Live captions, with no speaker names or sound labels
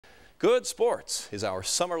Good Sports is our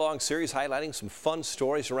summer-long series highlighting some fun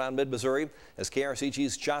stories around mid-Missouri. As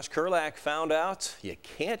KRCG's Josh Kurlak found out, you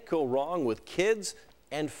can't go wrong with kids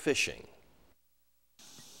and fishing.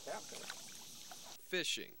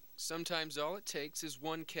 Fishing. Sometimes all it takes is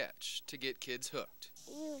one catch to get kids hooked.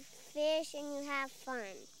 You fish and you have fun.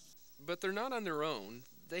 But they're not on their own.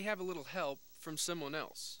 They have a little help from someone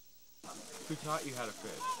else. Who taught you how to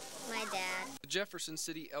fish? My dad. The Jefferson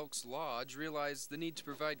City Elks Lodge realized the need to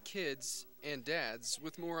provide kids and dads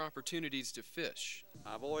with more opportunities to fish.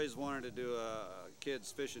 I've always wanted to do a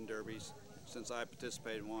kids fishing derbies since I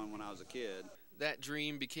participated in one when I was a kid. That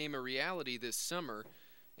dream became a reality this summer,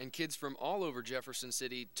 and kids from all over Jefferson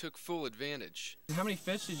City took full advantage. How many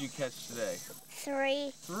fish did you catch today?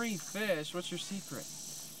 3. 3 fish. What's your secret?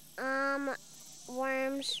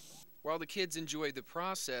 Worms. While the kids enjoy the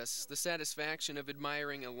process, the satisfaction of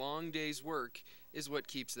admiring a long day's work is what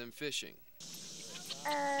keeps them fishing.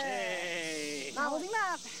 Hey! Hold him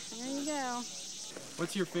up. There you go.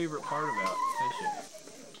 What's your favorite part about fishing?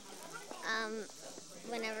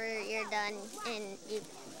 Whenever you're done and you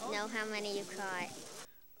know how many you caught.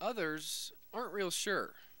 Others aren't real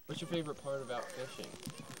sure. What's your favorite part about fishing?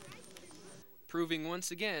 Proving once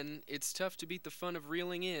again, it's tough to beat the fun of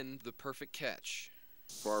reeling in the perfect catch.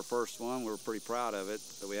 For our first one, we were pretty proud of it,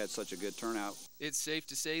 that we had such a good turnout. It's safe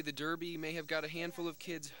to say the Derby may have got a handful of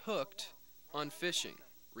kids hooked on fishing.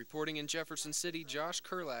 Reporting in Jefferson City, Josh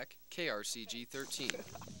Kurlak, KRCG 13.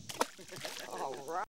 All right.